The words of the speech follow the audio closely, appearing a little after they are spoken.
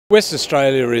Western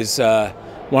Australia is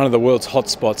one of the world's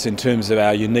hotspots in terms of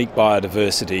our unique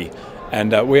biodiversity,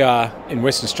 and we are in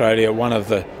Western Australia one of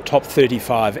the top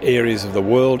 35 areas of the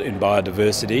world in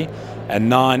biodiversity, and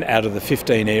 9 out of the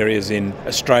 15 areas in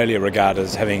Australia regarded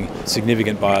as having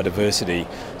significant biodiversity.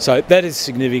 So that is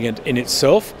significant in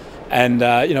itself, and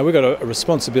we've got a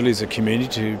responsibility as a community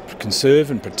to conserve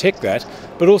and protect that,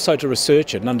 but also to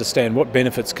research it and understand what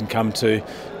benefits can come to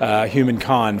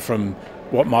humankind from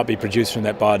what might be produced from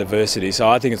that biodiversity. So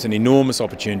I think it's an enormous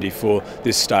opportunity for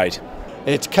this state.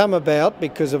 It's come about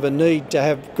because of a need to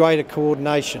have greater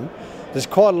coordination. There's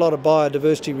quite a lot of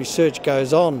biodiversity research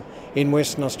goes on in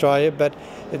Western Australia, but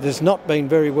it has not been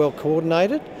very well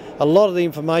coordinated. A lot of the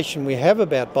information we have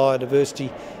about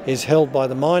biodiversity is held by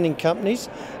the mining companies,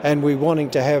 and we're wanting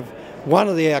to have one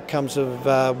of the outcomes of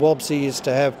WABSI is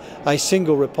to have a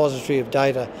single repository of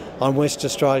data on Western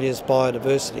Australia's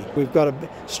biodiversity. We've got to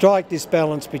strike this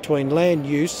balance between land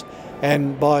use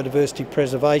and biodiversity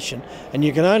preservation, and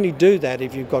you can only do that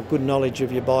if you've got good knowledge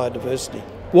of your biodiversity.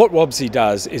 What WABSI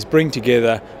does is bring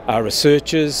together our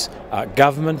researchers, our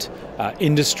government, our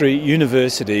industry,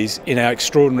 universities in our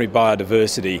extraordinary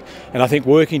biodiversity, and I think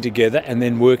working together and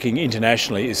then working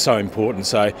internationally is so important.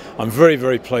 So I'm very,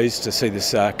 very pleased to see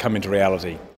this come into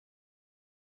reality.